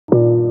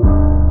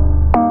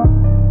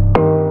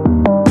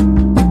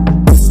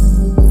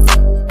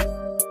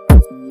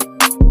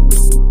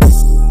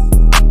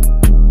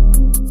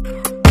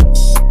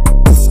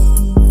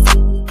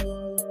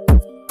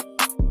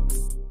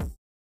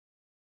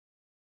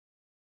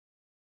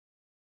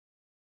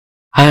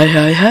Hi,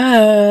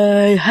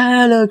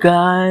 hello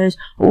guys,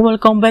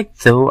 welcome back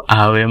to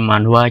our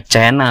Manhua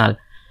channel.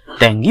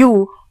 Thank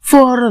you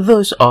for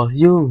those of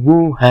you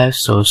who have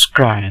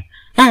subscribed,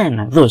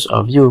 and those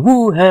of you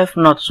who have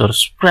not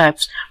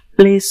subscribed,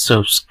 please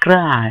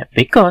subscribe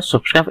because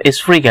subscribe is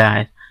free,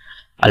 guys.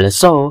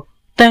 Also,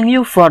 thank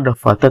you for the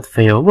voted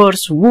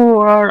viewers who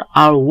are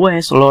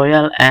always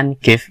loyal and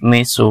give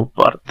me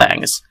super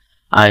thanks.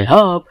 I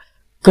hope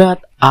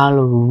God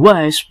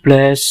always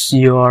bless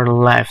your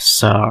life,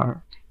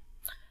 sir.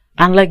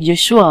 Unlike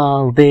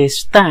usual,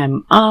 this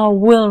time I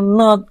will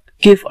not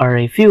give a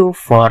review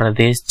for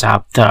this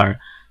chapter,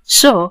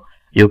 so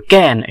you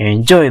can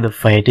enjoy the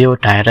video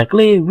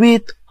directly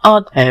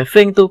without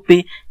having to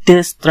be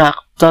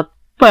distracted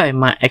by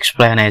my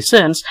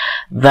explanations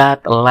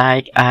that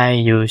like I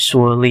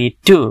usually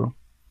do.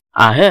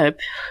 I hope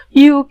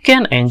you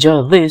can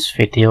enjoy these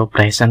video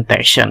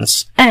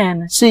presentations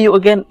and see you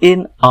again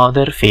in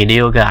other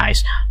video,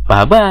 guys.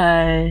 Bye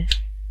bye.